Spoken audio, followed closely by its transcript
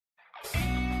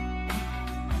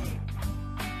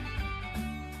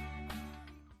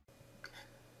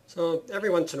So every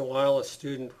once in a while a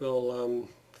student will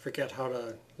forget how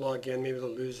to log in. Maybe they'll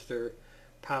lose their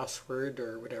password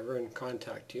or whatever and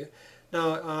contact you.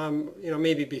 Now,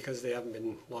 maybe because they haven't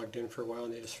been logged in for a while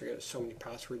and they just forget so many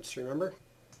passwords to remember.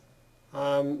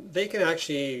 They can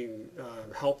actually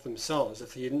help themselves.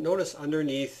 If you notice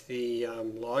underneath the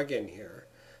login here,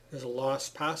 there's a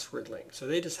lost password link. So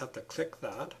they just have to click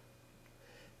that,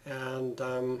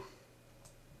 and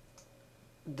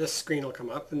this screen will come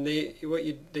up, and they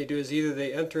do is either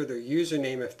they enter their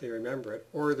username if they remember it,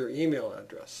 or their email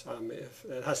address. If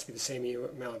it has to be the same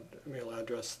email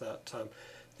address that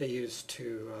they use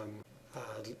to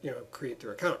create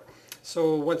their account.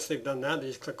 So once they've done that, they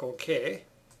just click OK,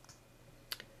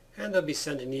 and they'll be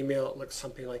sent an email. It looks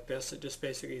something like this. It just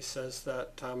basically says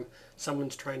that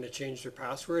someone's trying to change their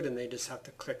password, and they just have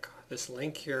to click this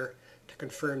link here to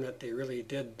confirm that they really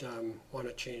did want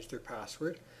to change their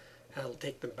password. And it'll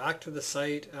take them back to the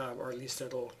site, or at least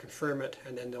it'll confirm it,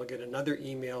 and then they'll get another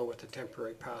email with a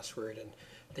temporary password, and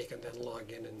they can then log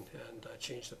in and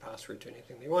change the password to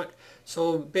anything they want.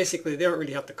 So basically they don't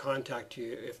really have to contact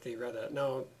you if they read it.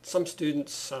 Now some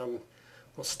students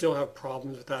will still have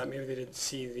problems with that. Maybe they didn't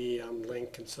see the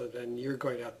link, and so then you're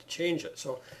going to have to change it.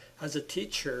 So as a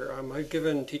teacher, I've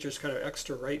given teachers kind of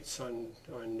extra rights on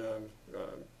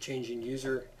changing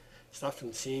user stuff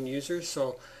and seeing users.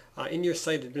 So in your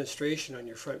site administration on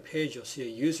your front page, you'll see a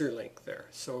user link there.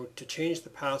 So to change the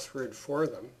password for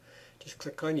them, just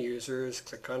click on users,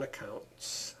 click on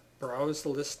accounts, browse the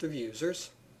list of users,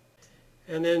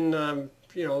 and then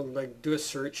like do a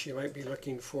search. You might be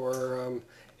looking for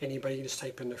anybody. You just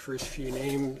type in the first few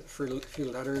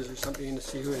letters or something to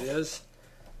see who it is,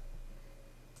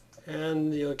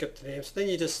 and you'll get the name. So then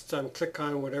you just click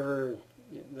on whatever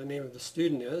the name of the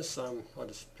student is. I'll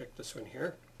just pick this one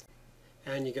here,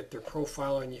 and you get their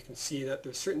profile, and you can see that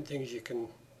there's certain things you can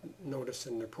notice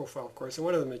in their profile, of course, and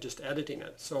one of them is just editing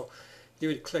it. So you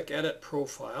would click Edit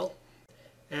Profile,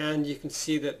 and you can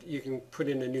see that you can put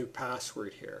in a new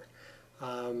password here.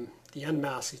 The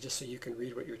unmask is just so you can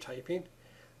read what you're typing.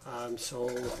 So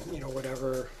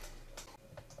whatever.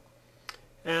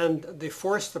 And the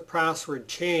force the password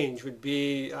change would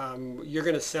be you're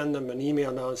going to send them an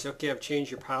email now and say, okay, I've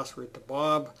changed your password to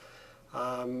Bob.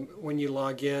 When you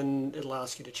log in, it'll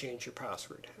ask you to change your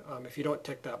password. If you don't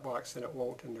tick that box, then it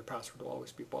won't, and their password will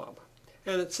always be Bob.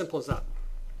 And it's simple as that.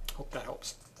 Hope that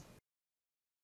helps.